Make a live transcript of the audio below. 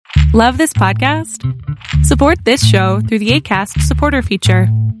Love this podcast? Support this show through the Acast supporter feature.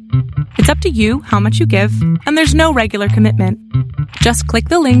 It's up to you how much you give, and there's no regular commitment. Just click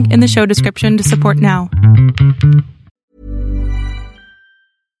the link in the show description to support now.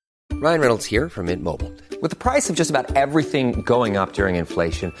 Ryan Reynolds here from Mint Mobile. With the price of just about everything going up during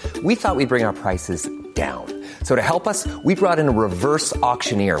inflation, we thought we'd bring our prices down. So to help us, we brought in a reverse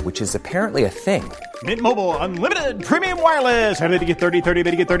auctioneer, which is apparently a thing. Mint Mobile Unlimited Premium Wireless. How to get 30, 30,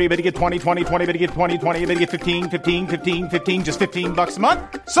 bit to get 30, bit to get 20, 20, 20, bit to get 20, 20, bit to get 15, 15, 15, 15, just $15 a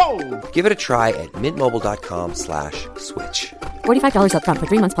month? Sold! Give it a try at mintmobile.com/switch. $45 up front for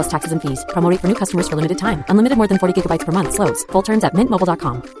 3 months plus taxes and fees. Promo rate for new customers for limited time. Unlimited more than 40 gigabytes per month. Slows full terms at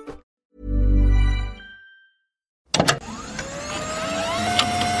mintmobile.com.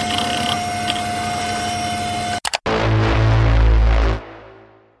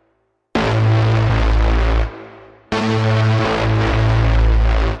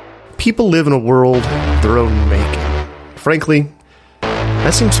 People live in a world of their own making. Frankly,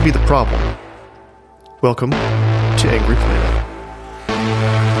 that seems to be the problem. Welcome to Angry Planet.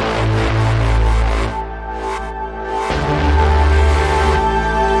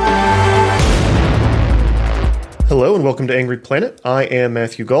 Hello and welcome to Angry Planet. I am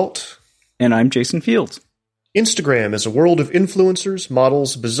Matthew Galt. And I'm Jason Fields. Instagram is a world of influencers,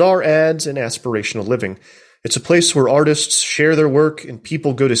 models, bizarre ads, and aspirational living. It's a place where artists share their work and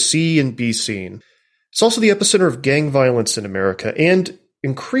people go to see and be seen. It's also the epicenter of gang violence in America and,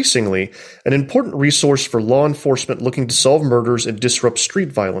 increasingly, an important resource for law enforcement looking to solve murders and disrupt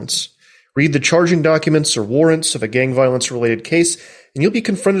street violence. Read the charging documents or warrants of a gang violence-related case, and you'll be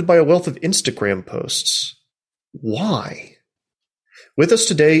confronted by a wealth of Instagram posts. Why? With us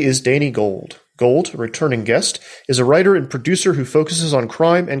today is Danny Gold. Gold, a returning guest, is a writer and producer who focuses on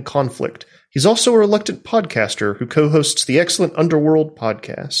crime and conflict. He's also a reluctant podcaster who co-hosts the excellent Underworld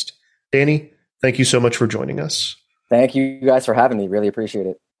podcast. Danny, thank you so much for joining us. Thank you guys for having me. Really appreciate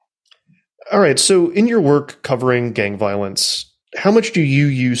it. All right. So in your work covering gang violence, how much do you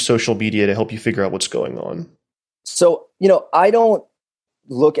use social media to help you figure out what's going on? So, I don't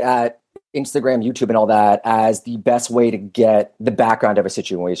look at Instagram, YouTube, and all that as the best way to get the background of a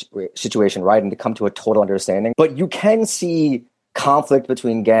situation, right? And to come to a total understanding. But you can see conflict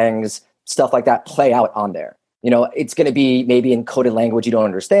between gangs, stuff like that play out on there. It's going to be maybe in coded language you don't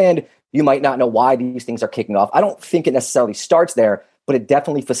understand. You might not know why these things are kicking off. I don't think it necessarily starts there, but it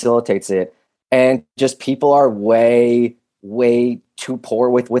definitely facilitates it. And just people are way too poor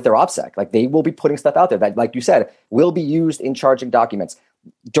with their OPSEC. Like, they will be putting stuff out there that, like you said, will be used in charging documents.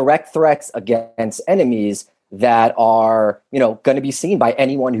 Direct threats against enemies that are, going to be seen by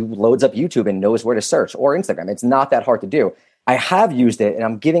anyone who loads up YouTube and knows where to search, or Instagram. It's not that hard to do. I have used it, and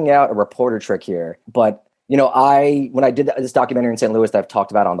I'm giving out a reporter trick here. But, when I did this documentary in St. Louis that I've talked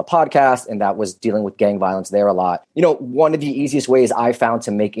about on the podcast, and that was dealing with gang violence there a lot, one of the easiest ways I found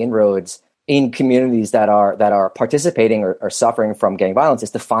to make inroads in communities that are participating or suffering from gang violence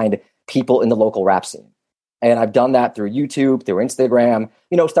is to find people in the local rap scene. And I've done that through YouTube, through Instagram,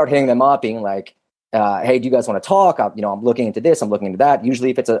 start hitting them up, being like, hey, do you guys want to talk? I'm looking into this, I'm looking into that. Usually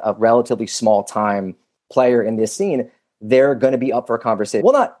if it's a relatively small time player in this scene, they're going to be up for a conversation.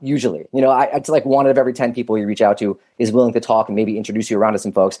 Well, not usually. It's like 1 out of every 10 people you reach out to is willing to talk and maybe introduce you around to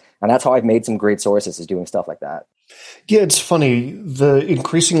some folks. And that's how I've made some great sources, is doing stuff like that. Yeah, it's funny.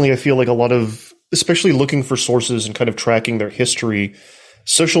 Increasingly, I feel like a lot of, especially looking for sources and kind of tracking their history,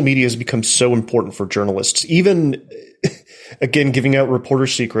 social media has become so important for journalists. Even, again, giving out reporter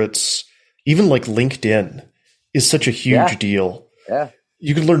secrets, even like LinkedIn is such a huge deal. Yeah.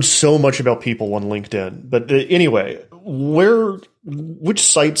 You can learn so much about people on LinkedIn. But anyway, which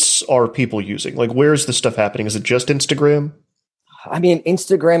sites are people using? Like, where is this stuff happening? Is it just Instagram? I mean,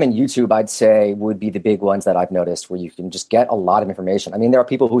 Instagram and YouTube, I'd say, would be the big ones that I've noticed, where you can just get a lot of information. I mean, there are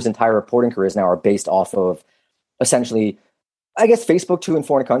people whose entire reporting careers now are based off of, essentially, I guess Facebook too in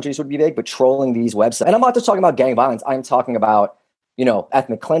foreign countries would be big, but trolling these websites. And I'm not just talking about gang violence. I'm talking about,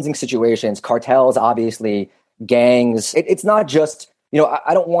 ethnic cleansing situations, cartels, obviously, gangs. It's not just,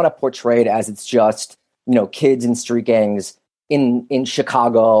 I don't want to portray it as it's just, kids in street gangs in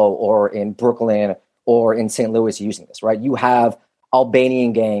Chicago or in Brooklyn or in St. Louis using this, right? You have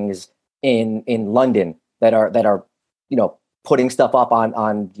Albanian gangs in London that are putting stuff up on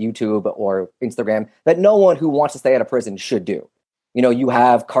YouTube or Instagram that no one who wants to stay out of prison should do. You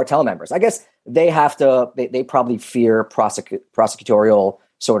have cartel members. I guess they probably fear prosecutorial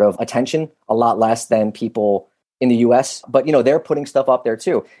sort of attention a lot less than people in the US, but they're putting stuff up there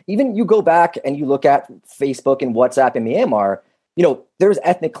too. Even you go back and you look at Facebook and WhatsApp in Myanmar, there's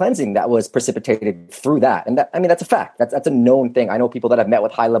ethnic cleansing that was precipitated through that. And that's a fact. That's a known thing. I know people that have met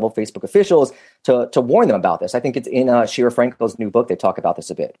with high-level Facebook officials to warn them about this. I think it's in Shira Franco's new book. They talk about this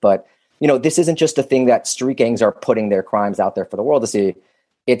a bit. But, this isn't just a thing that street gangs are putting their crimes out there for the world to see.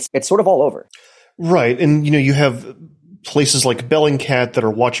 It's sort of all over. Right. And, you have places like Bellingcat that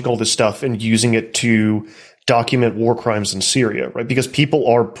are watching all this stuff and using it to document war crimes in Syria, right? Because people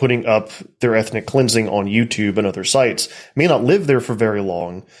are putting up their ethnic cleansing on YouTube and other sites. May not live there for very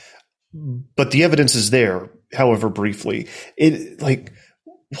long, but the evidence is there, however briefly.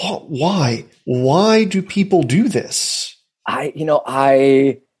 Why do people do this?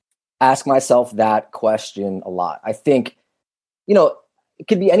 I ask myself that question a lot. I think, it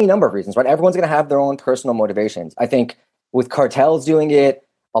could be any number of reasons, right? Everyone's going to have their own personal motivations. I think with cartels doing it,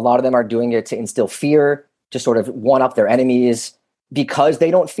 a lot of them are doing it to instill fear, to sort of one up their enemies because they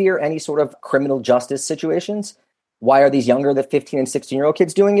don't fear any sort of criminal justice situations. Why are these younger, the 15 and 16-year-old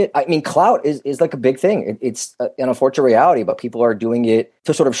kids doing it? I mean, clout is like a big thing. It's an unfortunate reality, but people are doing it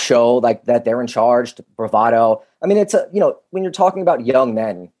to sort of show like that they're in charge, bravado. I mean, it's when you're talking about young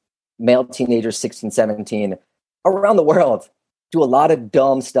men, male teenagers, 16, 17, around the world, do a lot of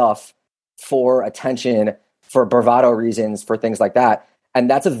dumb stuff for attention, for bravado reasons, for things like that. And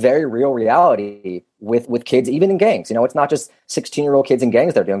that's a very real reality with kids, even in gangs. It's not just 16-year-old kids in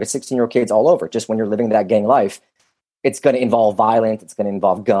gangs they're doing, it's 16-year-old kids all over. Just when you're living that gang life, it's going to involve violence, it's going to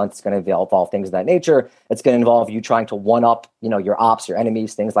involve guns, it's going to involve things of that nature. It's going to involve you trying to one up, your ops, your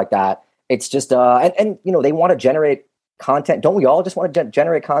enemies, things like that. It's just, and they want to generate content. Don't we all just want to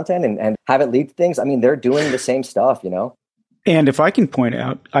generate content and have it lead to things? I mean, they're doing the same stuff, And if I can point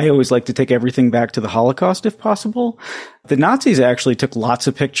out, I always like to take everything back to the Holocaust if possible. The Nazis actually took lots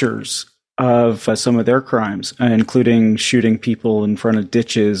of pictures of some of their crimes, including shooting people in front of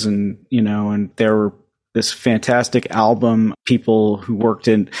ditches and there were this fantastic album, people who worked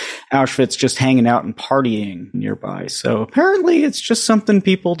in Auschwitz just hanging out and partying nearby. So apparently it's just something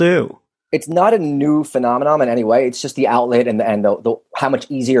people do. It's not a new phenomenon in any way. It's just the outlet and the how much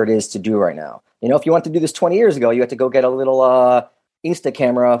easier it is to do right now. If you want to do this 20 years ago, you had to go get a little Insta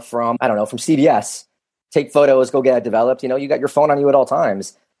camera from CVS, take photos, go get it developed. You got your phone on you at all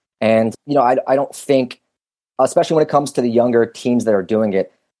times. And, I don't think, especially when it comes to the younger teens that are doing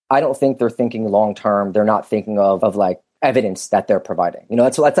it, I don't think they're thinking long term. They're not thinking of like evidence that they're providing.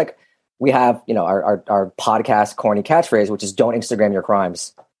 That's like we have, our podcast corny catchphrase, which is don't Instagram your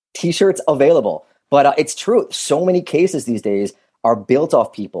crimes. T-shirts available. But it's true. So many cases these days are built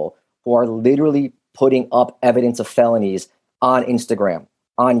off people who are literally putting up evidence of felonies on Instagram,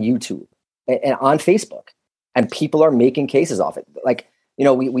 on YouTube, and on Facebook. And people are making cases off it. Like,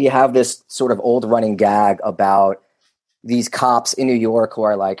 we have this sort of old running gag about these cops in New York who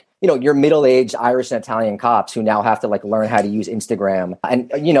are like, your middle-aged Irish and Italian cops who now have to like learn how to use Instagram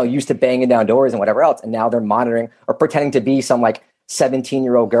and, used to banging down doors and whatever else. And now they're monitoring or pretending to be some like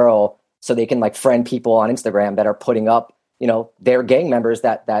 17-year-old girl so they can like friend people on Instagram that are putting up, their gang members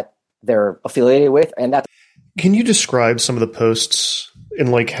that they're affiliated with. And that. Can you describe some of the posts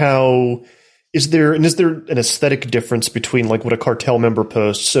and like how is there an aesthetic difference between like what a cartel member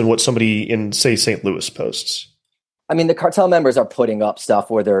posts and what somebody in, say, St. Louis posts? I mean, the cartel members are putting up stuff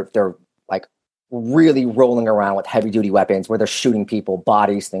where they're like really rolling around with heavy duty weapons, where they're shooting people,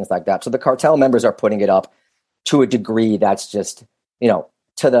 bodies, things like that. So the cartel members are putting it up to a degree that's just,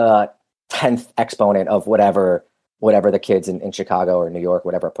 to the 10th exponent of whatever the kids in Chicago or New York,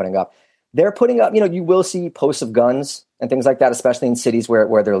 whatever, are putting up. They're putting up, you will see posts of guns and things like that, especially in cities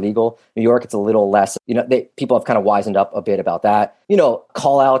where they're legal. New York, it's a little less, people have kind of wisened up a bit about that.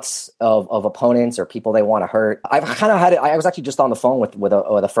 Call outs of opponents or people they want to hurt. I've kind of had it. I was actually just on the phone with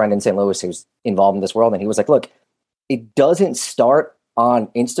a friend in St. Louis who's involved in this world. And he was like, look, it doesn't start on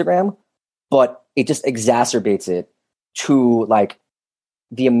Instagram, but it just exacerbates it to like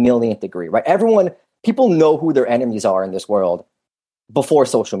the millionth degree, right? People know who their enemies are in this world before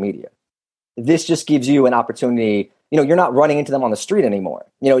social media. This just gives you an opportunity. You're not running into them on the street anymore.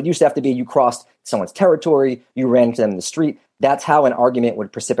 It used to have to be you crossed someone's territory, you ran into them in the street. That's how an argument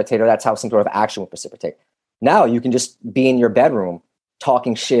would precipitate, or that's how some sort of action would precipitate. Now you can just be in your bedroom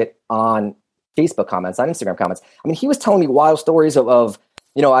talking shit on Facebook comments, on Instagram comments. I mean, he was telling me wild stories of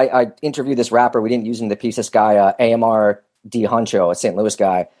I interviewed this rapper. We didn't use him in the piece. This guy, AMR D. Huncho, a St. Louis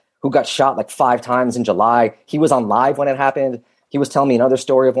guy, who got shot like 5 times in July. He was on live when it happened. He was telling me another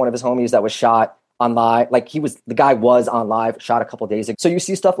story of one of his homies that was shot on live. Like the guy was on live, shot a couple days ago. So you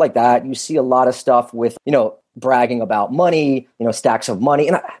see stuff like that. You see a lot of stuff with, bragging about money, stacks of money.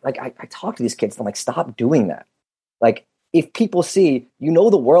 And I talk to these kids. I'm like, stop doing that. Like, if people see,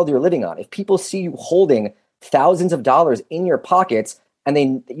 the world you're living on. If people see you holding thousands of dollars in your pockets, and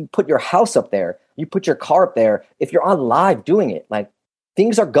then you put your house up there, you put your car up there. If you're on live doing it, like,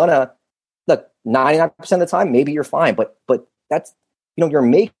 things are gonna look 99% of the time, maybe you're fine, but that's, you're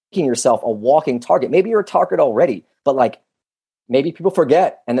making yourself a walking target. Maybe you're a target already, but like, maybe people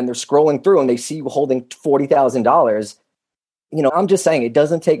forget, and then they're scrolling through and they see you holding $40,000. I'm just saying, it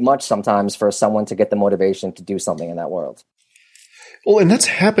doesn't take much sometimes for someone to get the motivation to do something in that world. Well, and that's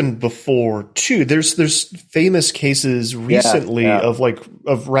happened before too. There's famous cases recently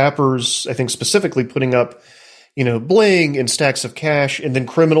of rappers, I think specifically putting up, bling and stacks of cash, and then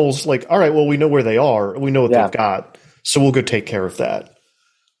criminals like, all right, well, we know where they are, we know what they've got, so we'll go take care of that.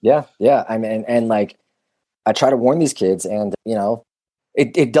 Yeah. I mean, and like, I try to warn these kids, and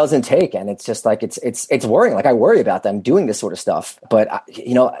it doesn't take, and it's just like it's worrying. Like, I worry about them doing this sort of stuff. But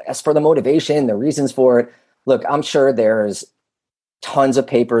as for the motivation, the reasons for it, look, I'm sure there's tons of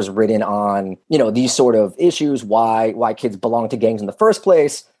papers written on these sort of issues, why kids belong to gangs in the first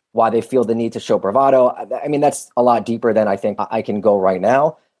place, why they feel the need to show bravado. I mean, that's a lot deeper than I think I can go right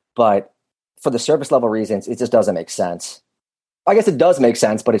now. But for the surface level reasons, it just doesn't make sense. I guess it does make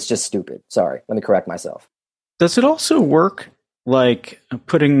sense, but it's just stupid. Sorry, let me correct myself. Does it also work like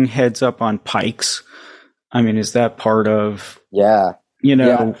putting heads up on pikes? I mean, is that part of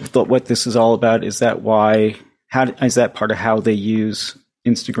what this is all about? Is that why? Is that part of how they use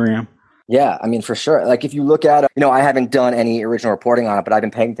Instagram? Yeah, I mean, for sure. Like, if you look at, I haven't done any original reporting on it, but I've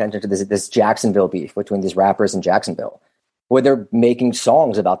been paying attention to this Jacksonville beef between these rappers in Jacksonville, where they're making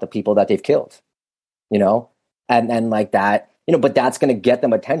songs about the people that they've killed, and like that, but that's going to get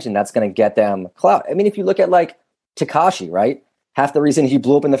them attention. That's going to get them clout. I mean, if you look at like Tekashi, right? Half the reason he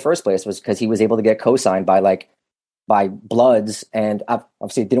blew up in the first place was because he was able to get co-signed by Bloods, and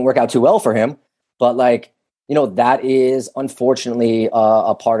obviously it didn't work out too well for him, but like, that is unfortunately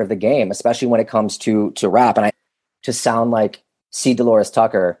a part of the game, especially when it comes to rap. And I to sound like C. Dolores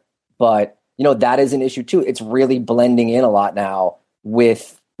Tucker, but that is an issue too. It's really blending in a lot now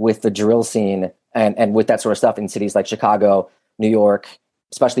with the drill scene and with that sort of stuff in cities like Chicago, New York,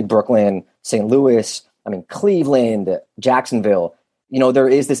 especially Brooklyn, St. Louis, I mean, Cleveland, Jacksonville. There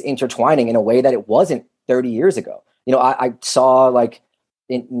is this intertwining in a way that it wasn't 30 years ago. I saw like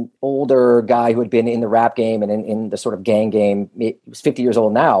an older guy who had been in the rap game and in the sort of gang game. He was 50 years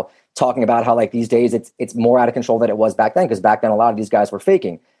old now, talking about how like these days it's more out of control than it was back then, because back then a lot of these guys were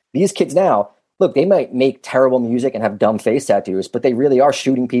faking. These kids now, look, they might make terrible music and have dumb face tattoos, but they really are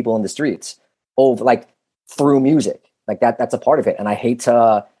shooting people in the streets over like through music. Like that's a part of it. And I hate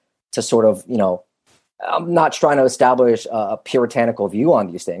to sort of, I'm not trying to establish a puritanical view on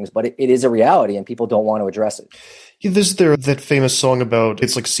these things, but it is a reality and people don't want to address it. Yeah, there's that famous song about,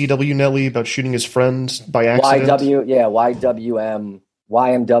 it's like C.W. Nelly about shooting his friend by accident.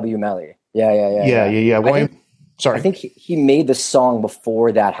 YMW Melly. Yeah. Sorry. I think he made the song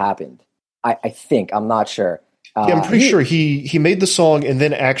before that happened. I think, I'm not sure. I'm pretty sure he made the song and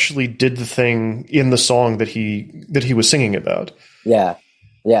then actually did the thing in the song that he was singing about. Yeah.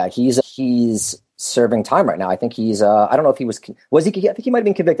 He's serving time right now. I think he's I don't know if he was he I think he might have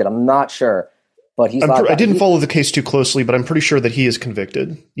been convicted. I'm not sure. But I didn't follow the case too closely, but I'm pretty sure that he is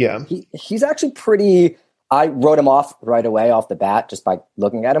convicted. Yeah. He's actually pretty, I wrote him off right away off the bat just by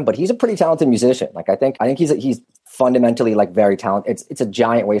looking at him, but he's a pretty talented musician. Like I think he's fundamentally like very talented. It's a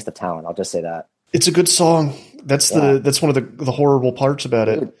giant waste of talent. I'll just say that. It's a good song. That's one of the horrible parts about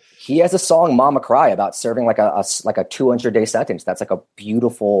it. Dude, he has a song, Mama Cry, about serving like a 200-day sentence. That's like a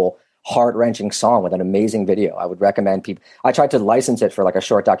beautiful, heart-wrenching song with an amazing video. I would recommend people. I tried to license it for like a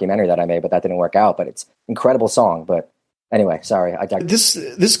short documentary that I made, but that didn't work out. But it's an incredible song. But anyway, sorry.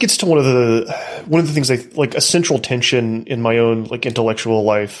 This gets to one of the things I like, a central tension in my own like intellectual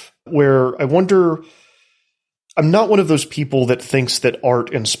life, where I wonder. I'm not one of those people that thinks that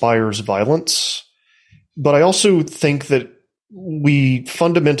art inspires violence, but I also think that we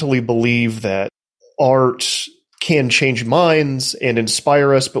fundamentally believe that art can change minds and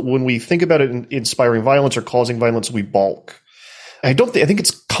inspire us, but when we think about it inspiring violence or causing violence, we balk. I think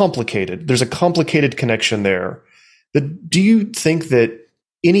it's complicated. There's a complicated connection there. But do you think that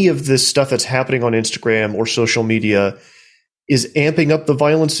any of this stuff that's happening on Instagram or social media is amping up the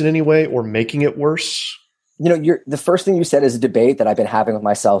violence in any way or making it worse? The first thing you said is a debate that I've been having with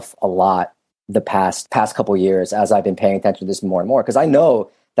myself a lot the past couple of years as I've been paying attention to this more and more. Because I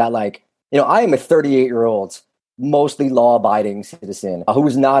know that, like, I am a 38-year-old, mostly law-abiding citizen who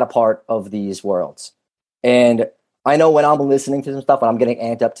is not a part of these worlds. And I know when I'm listening to some stuff, when I'm getting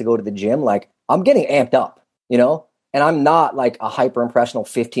amped up to go to the gym, like, I'm getting amped up, and I'm not like a hyper-impressional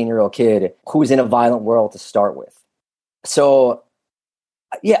 15-year-old kid who's in a violent world to start with. So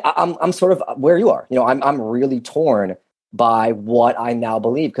I'm sort of where you are. I'm really torn by what I now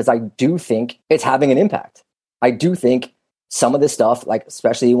believe, because I do think it's having an impact. I do think some of this stuff, like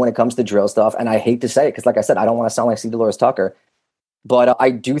especially when it comes to drill stuff, and I hate to say it because, like I said, I don't want to sound like C. Dolores Tucker, but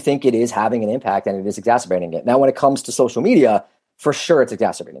I do think it is having an impact and it is exacerbating it. Now, when it comes to social media, for sure it's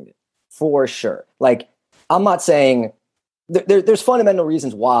exacerbating it. For sure. Like, I'm not saying there's fundamental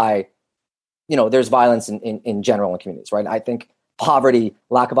reasons why, there's violence in general in communities, right? I think poverty,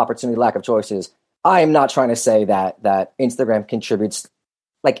 lack of opportunity, lack of choices. I am not trying to say that Instagram contributes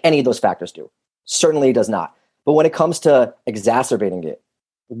like any of those factors do. Certainly it does not. But when it comes to exacerbating it,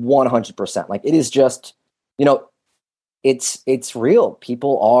 100%, like it is just, it's real.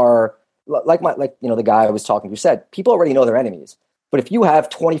 People are the guy I was talking to said, people already know their enemies. But if you have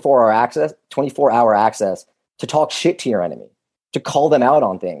 24-hour access to talk shit to your enemy, to call them out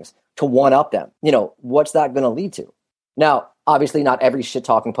on things, to one up them, what's that going to lead to? Now, obviously not every shit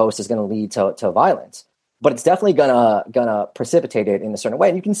talking post is going to lead to violence, but it's definitely gonna precipitate it in a certain way.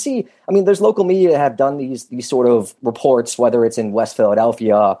 And you can see, there's local media that have done these sort of reports, whether it's in West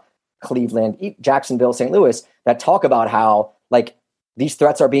Philadelphia, Cleveland, Jacksonville, St. Louis, that talk about how like these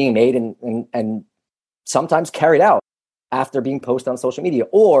threats are being made and sometimes carried out after being posted on social media,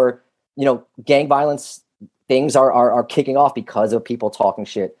 or gang violence things are kicking off because of people talking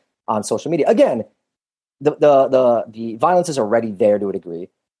shit on social media. Again, the violence is already there to a degree,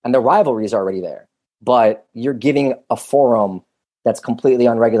 and the rivalries are already there. But you're giving a forum that's completely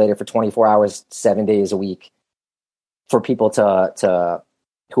unregulated for 24 hours, 7 days a week, for people to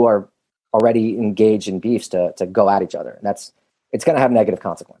who are already engaged in beefs to go at each other. And it's going to have negative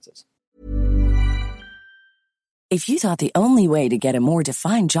consequences. If you thought the only way to get a more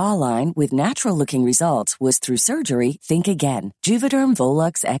defined jawline with natural-looking results was through surgery, think again. Juvederm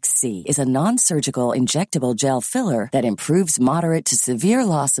Volux XC is a non-surgical injectable gel filler that improves moderate to severe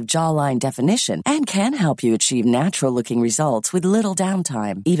loss of jawline definition and can help you achieve natural-looking results with little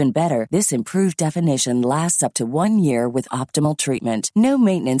downtime. Even better, this improved definition lasts up to 1 year with optimal treatment. No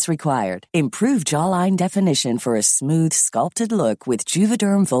maintenance required. Improve jawline definition for a smooth, sculpted look with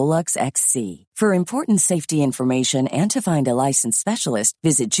Juvederm Volux XC. For important safety information and to find a licensed specialist,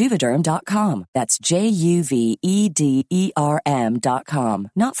 visit Juvederm.com. That's JUVEDERM.com.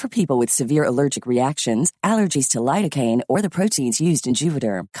 Not for people with severe allergic reactions, allergies to lidocaine, or the proteins used in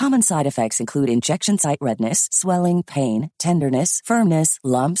Juvederm. Common side effects include injection site redness, swelling, pain, tenderness, firmness,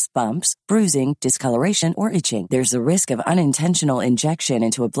 lumps, bumps, bruising, discoloration, or itching. There's a risk of unintentional injection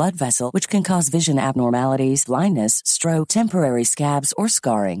into a blood vessel, which can cause vision abnormalities, blindness, stroke, temporary scabs, or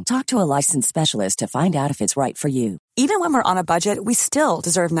scarring. Talk to a licensed specialist to find out if it's right for you. Even when we're on a budget, we still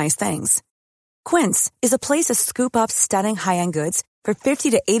deserve nice things. Quince is a place to scoop up stunning high-end goods for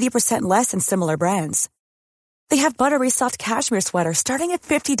 50 to 80% less than similar brands. They have buttery soft cashmere sweaters starting at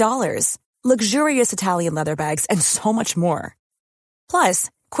 $50, luxurious Italian leather bags, and so much more. Plus,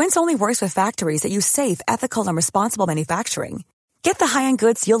 Quince only works with factories that use safe, ethical, and responsible manufacturing. Get the high-end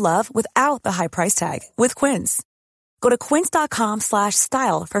goods you'll love without the high price tag with Quince. Go to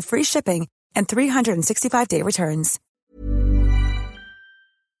quince.com/style for free shipping and 365-day returns.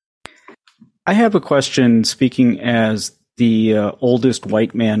 I have a question, speaking as the oldest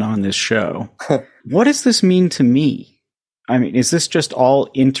white man on this show. What does this mean to me? Is this just all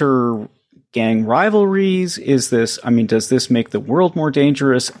inter-gang rivalries? Does this make the world more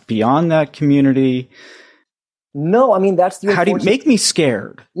dangerous beyond that community? No, that's the How do you make me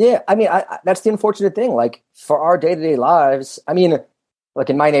scared? Yeah, that's the unfortunate thing. Like, for our day-to-day lives, like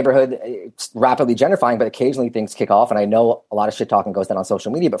in my neighborhood, it's rapidly gentrifying, but occasionally things kick off. And I know a lot of shit talking goes down on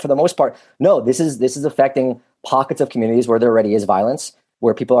social media, but for the most part, no, this is affecting pockets of communities where there already is violence,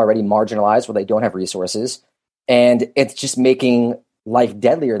 where people are already marginalized, where they don't have resources. And it's just making life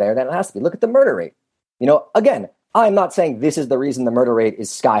deadlier there than it has to be. Look at the murder rate. Again, I'm not saying this is the reason the murder rate is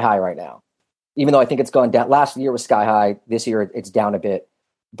sky high right now, even though I think it's gone down. Last year was sky high. This year it's down a bit,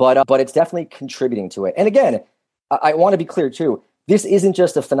 but it's definitely contributing to it. And again, I want to be clear too. This isn't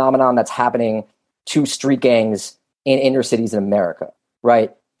just a phenomenon that's happening to street gangs in inner cities in America,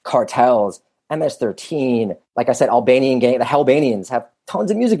 right? Cartels, MS-13, like I said, Albanian gang, the Hellbanians have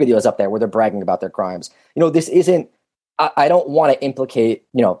tons of music videos up there where they're bragging about their crimes. This isn't, I don't want to implicate,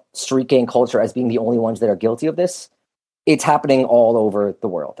 street gang culture as being the only ones that are guilty of this. It's happening all over the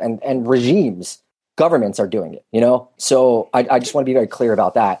world, and regimes, governments are doing it, So I just want to be very clear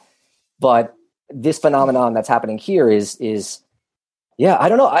about that. But this phenomenon that's happening here is yeah, I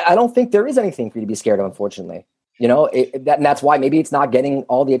don't know. I don't think there is anything for you to be scared of, unfortunately. And that's why maybe it's not getting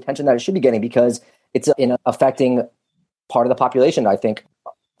all the attention that it should be getting, because it's affecting part of the population I think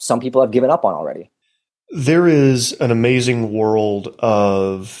some people have given up on already. There is an amazing world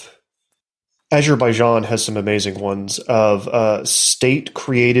of Azerbaijan has some amazing ones of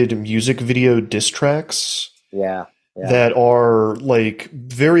state-created music video diss tracks. Yeah. That are like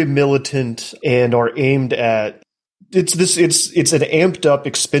very militant and are aimed at it's an amped up,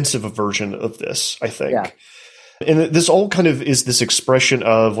 expensive version of this, I think. Yeah. And this all kind of is this expression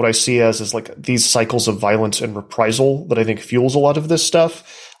of what I see as like these cycles of violence and reprisal that I think fuels a lot of this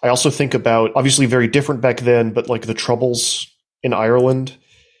stuff. I also think about, obviously very different back then, but like the Troubles in Ireland.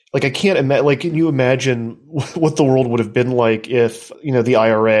 Like I can't imagine, like, can you imagine what the world would have been like if, the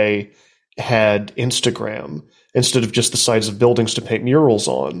IRA had Instagram instead of just the sides of buildings to paint murals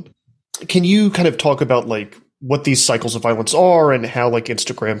on? Can you kind of talk about like what these cycles of violence are and how like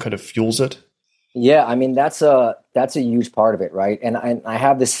Instagram kind of fuels it? Yeah, I mean that's a huge part of it, right? And I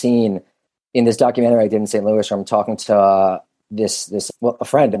have this scene in this documentary I did in St. Louis where I'm talking to a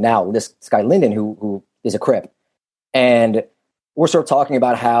friend now, this guy Lyndon who is a Crip, and we're sort of talking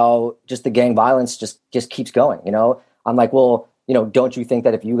about how just the gang violence just keeps going. I'm like, well, don't you think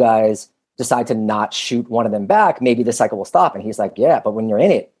that if you guys decide to not shoot one of them back, maybe the cycle will stop? And he's like, yeah, but when you're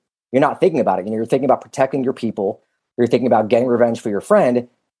in it, you're not thinking about it. You're thinking about protecting your people. You're thinking about getting revenge for your friend.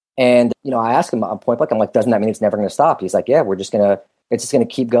 And, I asked him point blank, I'm like, doesn't that mean it's never going to stop? He's like, yeah, it's just going to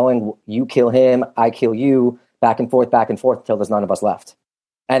keep going. You kill him, I kill you, back and forth until there's none of us left.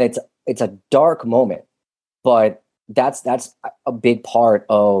 And it's a dark moment, but that's a big part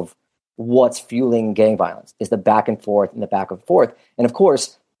of what's fueling gang violence is the back and forth and the back and forth. And of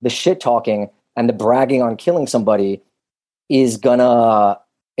course, the shit talking and the bragging on killing somebody is gonna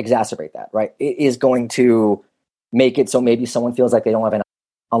exacerbate that, right? It is going to make it so maybe someone feels like they don't have an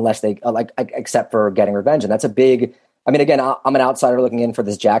unless they except for getting revenge. And that's a big, I mean, again, I'm an outsider looking in for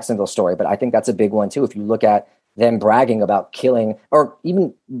this Jacksonville story, but I think that's a big one too. If you look at them bragging about killing or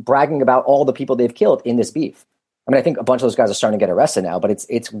even bragging about all the people they've killed in this beef. I mean, I think a bunch of those guys are starting to get arrested now, but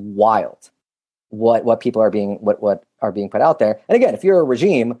it's wild what people are being what are being put out there. And again, if you're a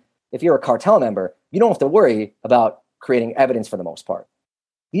regime, if you're a cartel member, you don't have to worry about creating evidence for the most part.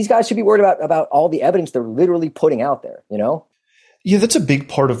 These guys should be worried about all the evidence they're literally putting out there, Yeah, that's a big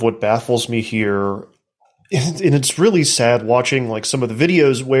part of what baffles me here. And it's really sad watching like some of the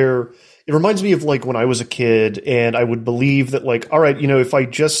videos where it reminds me of like when I was a kid and I would believe that like, all right, if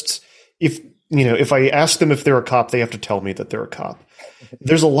I ask them if they're a cop, they have to tell me that they're a cop.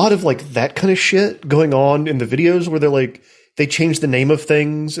 There's a lot of like that kind of shit going on in the videos where they're like, they change the name of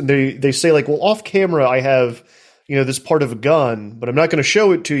things and they say like, well, off camera, I have, this part of a gun, but I'm not going to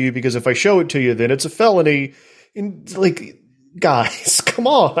show it to you because if I show it to you, then it's a felony. And like, guys, come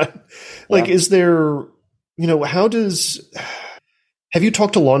on. Like, is there, have you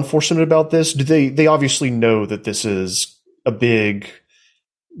talked to law enforcement about this? Do they obviously know that this is a big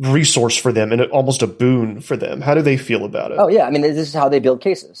resource for them and almost a boon for them? How do they feel about it? Oh yeah. I mean, this is how they build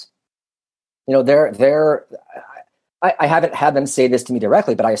cases. I haven't had them say this to me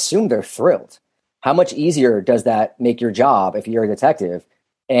directly, but I assume they're thrilled. How much easier does that make your job if you're a detective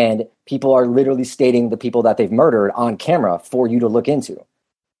and people are literally stating the people that they've murdered on camera for you to look into?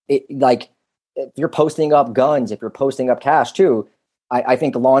 Like, if you're posting up guns, if you're posting up cash too, I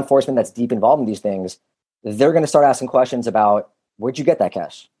think law enforcement that's deep involved in these things, they're going to start asking questions about, where'd you get that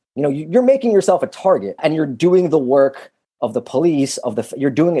cash? You're making yourself a target and you're doing the work of the police, you're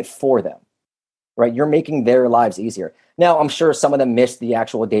doing it for them, right? You're making their lives easier. Now, I'm sure some of them missed the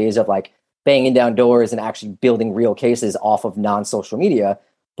actual days of like banging down doors and actually building real cases off of non-social media.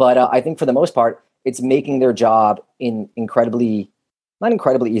 But I think for the most part, it's making their job not incredibly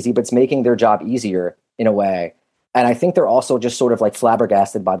easy, but it's making their job easier in a way. And I think they're also just sort of like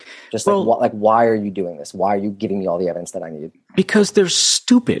flabbergasted by just why are you doing this? Why are you giving me all the evidence that I need? Because they're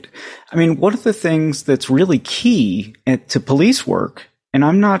stupid. I mean, one of the things that's really key to police work, and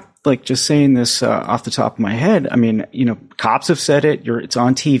I'm not like just saying this off the top of my head. I mean, cops have said it. It's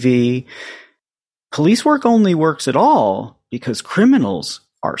on TV. Police work only works at all because criminals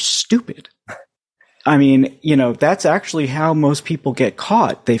are stupid. I mean, that's actually how most people get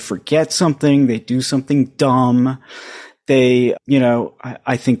caught. They forget something. They do something dumb. They,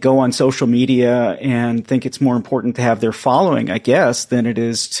 I think go on social media and think it's more important to have their following, I guess, than it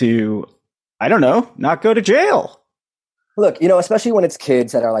is to, I don't know, not go to jail. Look, especially when it's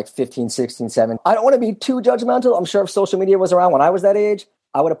kids that are like 15, 16, 17. I don't want to be too judgmental. I'm sure if social media was around when I was that age,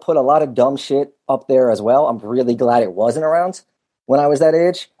 I would have put a lot of dumb shit up there as well. I'm really glad it wasn't around when I was that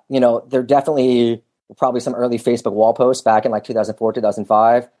age. There definitely probably some early Facebook wall posts back in like 2004,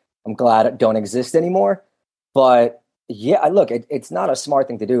 2005. I'm glad it don't exist anymore. But yeah, look, it's not a smart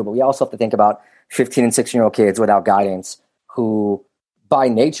thing to do, but we also have to think about 15 and 16-year-old kids without guidance who by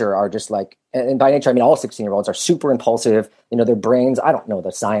nature are just like, and by nature, I mean, all 16-year-olds are super impulsive. You know, their brains, I don't know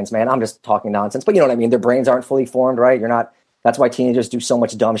the science, man. I'm just talking nonsense, but you know what I mean? Their brains aren't fully formed, right? That's why teenagers do so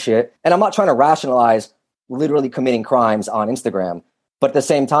much dumb shit. And I'm not trying to rationalize literally committing crimes on Instagram, but at the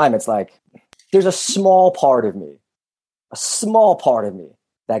same time, it's like, there's a small part of me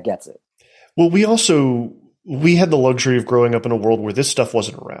that gets it. Well, we had the luxury of growing up in a world where this stuff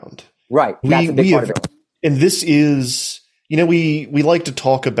wasn't around. Right. That's a big part of it. And this is, you know, we like to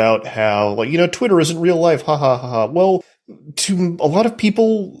talk about how, like, you know, Twitter isn't real life. Ha ha ha ha. Well, to a lot of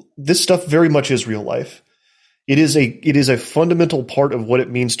people, this stuff very much is real life. It is a fundamental part of what it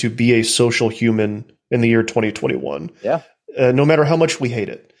means to be a social human in the year 2021. Yeah. No matter how much we hate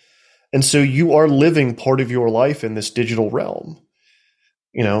it. And so you are living part of your life in this digital realm.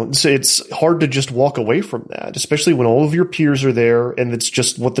 You know, so it's hard to just walk away from that, especially when all of your peers are there and it's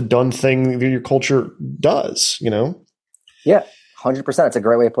just what the done thing that your culture does, you know? Yeah, 100%. It's a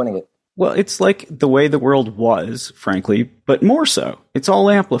great way of putting it. Well, it's like the way the world was, frankly, but more so. It's all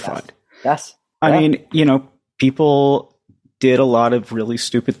amplified. Yes. I mean, you know, people did a lot of really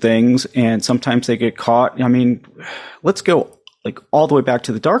stupid things and sometimes they get caught. I mean, let's go like all the way back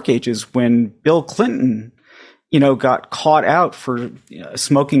to the dark ages when Bill Clinton, you know, got caught out for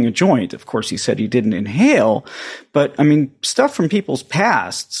smoking a joint. Of course, he said he didn't inhale, but I mean, stuff from people's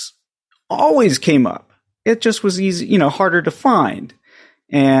pasts always came up. It just was easy, you know, harder to find.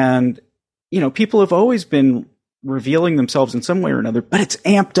 And, you know, people have always been revealing themselves in some way or another, but it's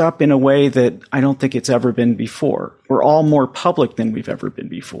amped up in a way that I don't think it's ever been before. We're all more public than we've ever been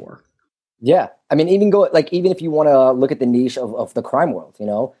before. Yeah. I mean, even if you want to look at the niche of the crime world, you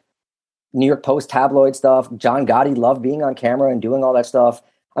know, New York Post tabloid stuff, John Gotti loved being on camera and doing all that stuff.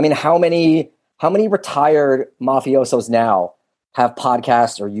 I mean, how many retired mafiosos now have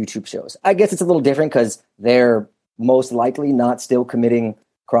podcasts or YouTube shows? I guess it's a little different because they're most likely not still committing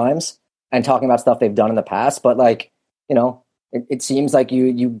crimes and talking about stuff they've done in the past. But like, you know, it seems like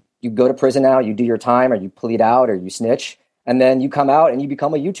you go to prison now, you do your time or you plead out or you snitch, and then you come out and you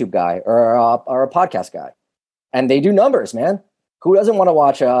become a YouTube guy or a podcast guy. And they do numbers, man. Who doesn't want to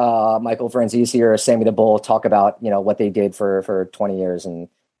watch Michael Franzese or Sammy the Bull talk about, you know, what they did for 20 years? And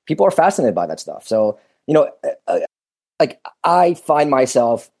people are fascinated by that stuff. So, you know, like I find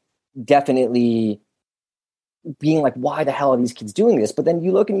myself definitely being like, why the hell are these kids doing this? But then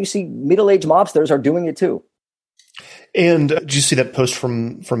you look and you see middle-aged mobsters are doing it too. And did you see that post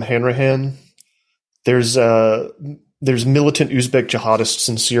from Hanrahan? There's militant Uzbek jihadists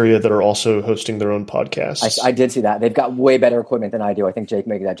in Syria that are also hosting their own podcasts. I did see that. They've got way better equipment than I do. I think Jake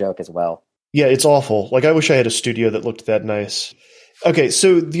made that joke as well. Yeah, it's awful. Like, I wish I had a studio that looked that nice. Okay,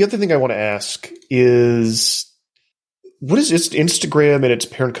 so the other thing I want to ask is, what is Instagram and its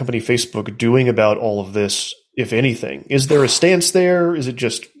parent company Facebook doing about all of this, if anything? Is there a stance there? Is it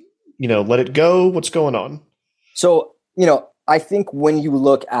just, you know, let it go? What's going on? So, you know, I think when you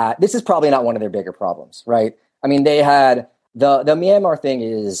look at, this is probably not one of their bigger problems, right? I mean, they had the Myanmar thing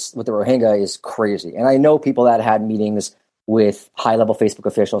is with the Rohingya is crazy. And I know people that had meetings with high level Facebook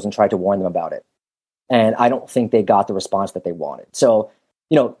officials and tried to warn them about it. And I don't think they got the response that they wanted. So,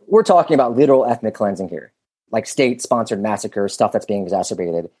 you know, we're talking about literal ethnic cleansing here, like state sponsored massacre, stuff that's being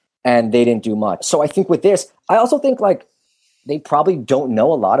exacerbated. And they didn't do much. So I think with this, I also think like they probably don't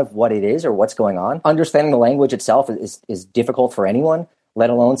know a lot of what it is or what's going on. Understanding the language itself is difficult for anyone, let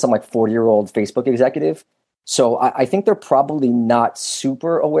alone some like 40-year-old Facebook executive. So I think they're probably not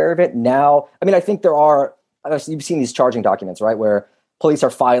super aware of it now. I mean, I think there are, you've seen these charging documents, right? Where police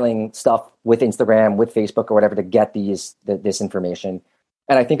are filing stuff with Instagram, with Facebook or whatever to get this information.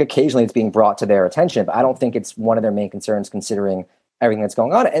 And I think occasionally it's being brought to their attention, but I don't think it's one of their main concerns considering everything that's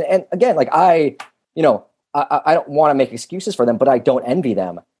going on. And again, like I don't want to make excuses for them, but I don't envy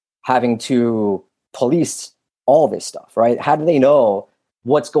them having to police all this stuff, right? How do they know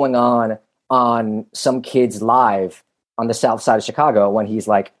what's going on some kid's live on the south side of Chicago when he's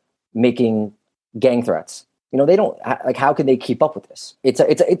like making gang threats? You know, they don't like, how can they keep up with this?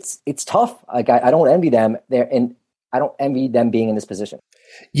 It's tough. Like I don't envy them there, and I don't envy them being in this position.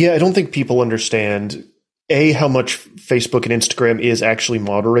 Yeah. I don't think people understand how much Facebook and Instagram is actually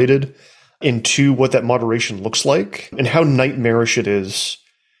moderated, and two, what that moderation looks like and how nightmarish it is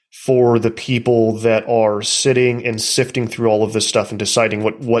for the people that are sitting and sifting through all of this stuff and deciding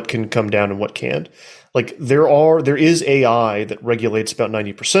what can come down and what can't. Like there is AI that regulates about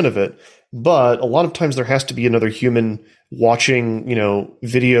 90% of it, but a lot of times there has to be another human watching, you know,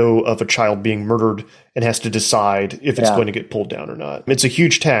 video of a child being murdered and has to decide if it's going to get pulled down or not. It's a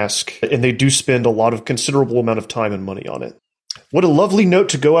huge task, and they do spend a lot of considerable amount of time and money on it. What a lovely note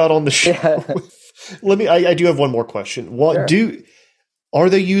to go out on the show. Yeah. I do have one more question. Are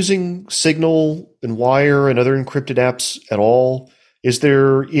they using Signal and Wire and other encrypted apps at all? Is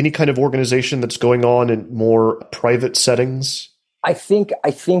there any kind of organization that's going on in more private settings? I think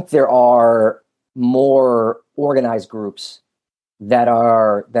there are more organized groups that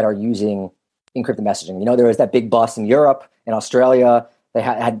are using encrypted messaging. You know, there was that big bust in Europe and Australia. They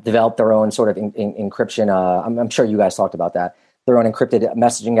had developed their own sort of encryption. I'm sure you guys talked about that. Their own encrypted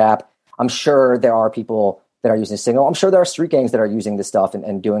messaging app. I'm sure there are people that are using Signal. I'm sure there are street gangs that are using this stuff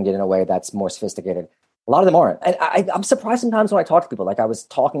and doing it in a way that's more sophisticated. A lot of them aren't. And I'm surprised sometimes when I talk to people. Like, I was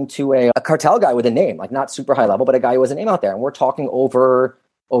talking to a cartel guy with a name, like not super high level, but a guy who has a name out there. And we're talking over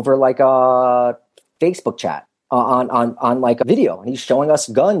like a Facebook chat on like a video. And he's showing us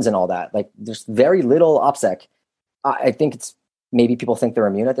guns and all that. Like, there's very little OPSEC. I think it's maybe people think they're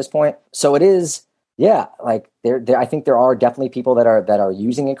immune at this point. So it is, yeah, like I think there are definitely people that are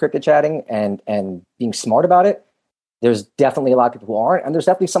using encrypted chatting and being smart about it. There's definitely a lot of people who aren't. And there's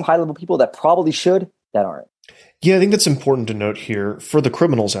definitely some high level people that probably should that aren't. Yeah, I think that's important to note here for the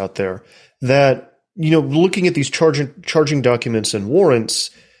criminals out there that, you know, looking at these charging documents and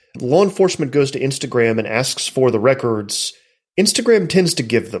warrants, law enforcement goes to Instagram and asks for the records. Instagram tends to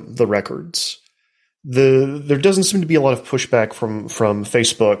give them the records. There doesn't seem to be a lot of pushback from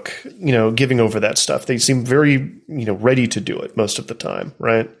Facebook, you know, giving over that stuff. They seem very, you know, ready to do it most of the time,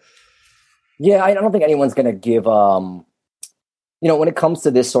 right? Yeah, I don't think anyone's going to give, you know, when it comes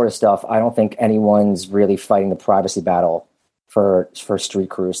to this sort of stuff, I don't think anyone's really fighting the privacy battle for street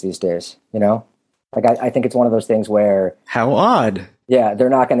crews these days, you know? Like, I think it's one of those things where... How odd. Yeah, they're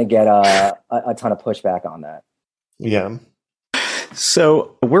not going to get a ton of pushback on that. Yeah.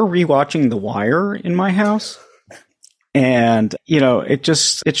 So we're rewatching The Wire in my house. And, you know, it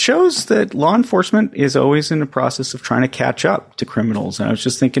shows that law enforcement is always in the process of trying to catch up to criminals. And I was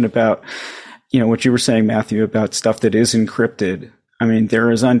just thinking about, you know, what you were saying, Matthew, about stuff that is encrypted. I mean,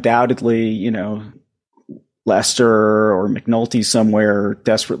 there is undoubtedly, you know, Lester or McNulty somewhere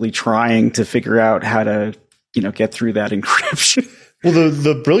desperately trying to figure out how to, you know, get through that encryption. Well,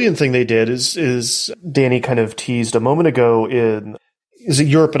 the brilliant thing they did is Danny kind of teased a moment ago is it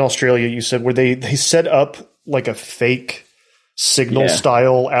Europe and Australia, you said, where they set up like a fake Signal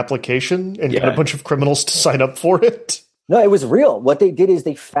style application and got a bunch of criminals to sign up for it. No, it was real. What they did is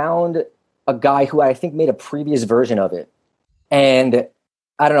they found a guy who I think made a previous version of it. And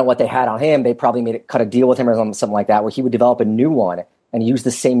I don't know what they had on him. They probably cut a deal with him or something like that, where he would develop a new one and use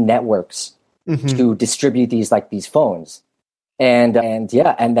the same networks to distribute these phones. And then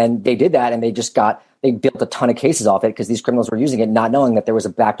they did that, and they built a ton of cases off it because these criminals were using it, not knowing that there was a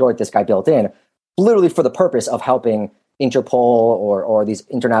backdoor that this guy built in, literally for the purpose of helping Interpol or these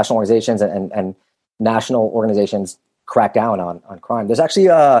international organizations and national organizations crack down on crime. There's actually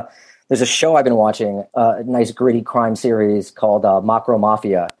there's a show I've been watching, a nice gritty crime series called Macro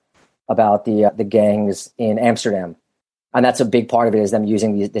Mafia about the gangs in Amsterdam. And that's a big part of it, is them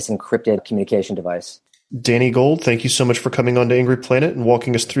using this encrypted communication device. Danny Gold, thank you so much for coming on to Angry Planet and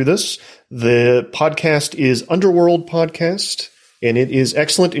walking us through this. The podcast is Underworld Podcast, and it is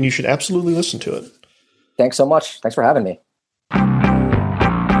excellent, and you should absolutely listen to it. Thanks so much. Thanks for having me.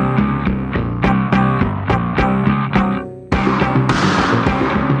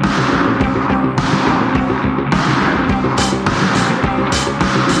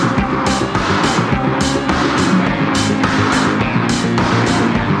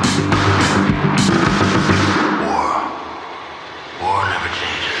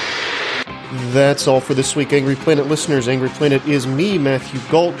 That's all for this week, Angry Planet listeners. Angry Planet is me, Matthew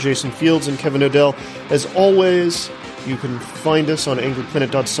Gault, Jason Fields, and Kevin Odell. As always, you can find us on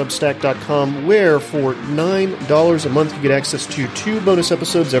angryplanet.substack.com, where for $9 a month you get access to 2 bonus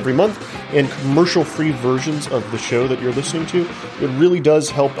episodes every month and commercial-free versions of the show that you're listening to. It really does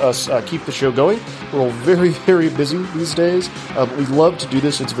help us keep the show going. We're all very, very busy these days. We love to do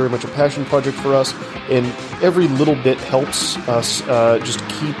this. It's very much a passion project for us, and every little bit helps us just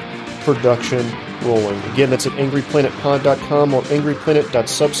keep production rolling. Again, that's at angryplanetpod.com or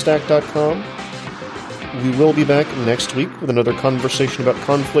angryplanet.substack.com. We will be back next week with another conversation about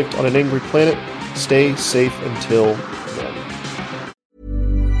conflict on an angry planet. Stay safe until then.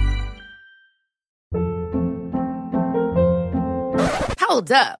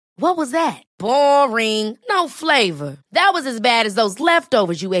 Hold up. What was that? Boring. No flavor. That was as bad as those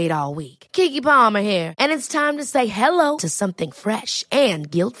leftovers you ate all week. Keke Palmer here. And it's time to say hello to something fresh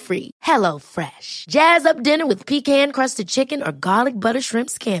and guilt-free. Hello Fresh. Jazz up dinner with pecan-crusted chicken or garlic butter shrimp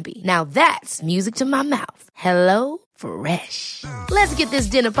scampi. Now that's music to my mouth. Hello Fresh. Let's get this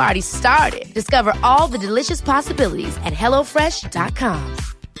dinner party started. Discover all the delicious possibilities at HelloFresh.com.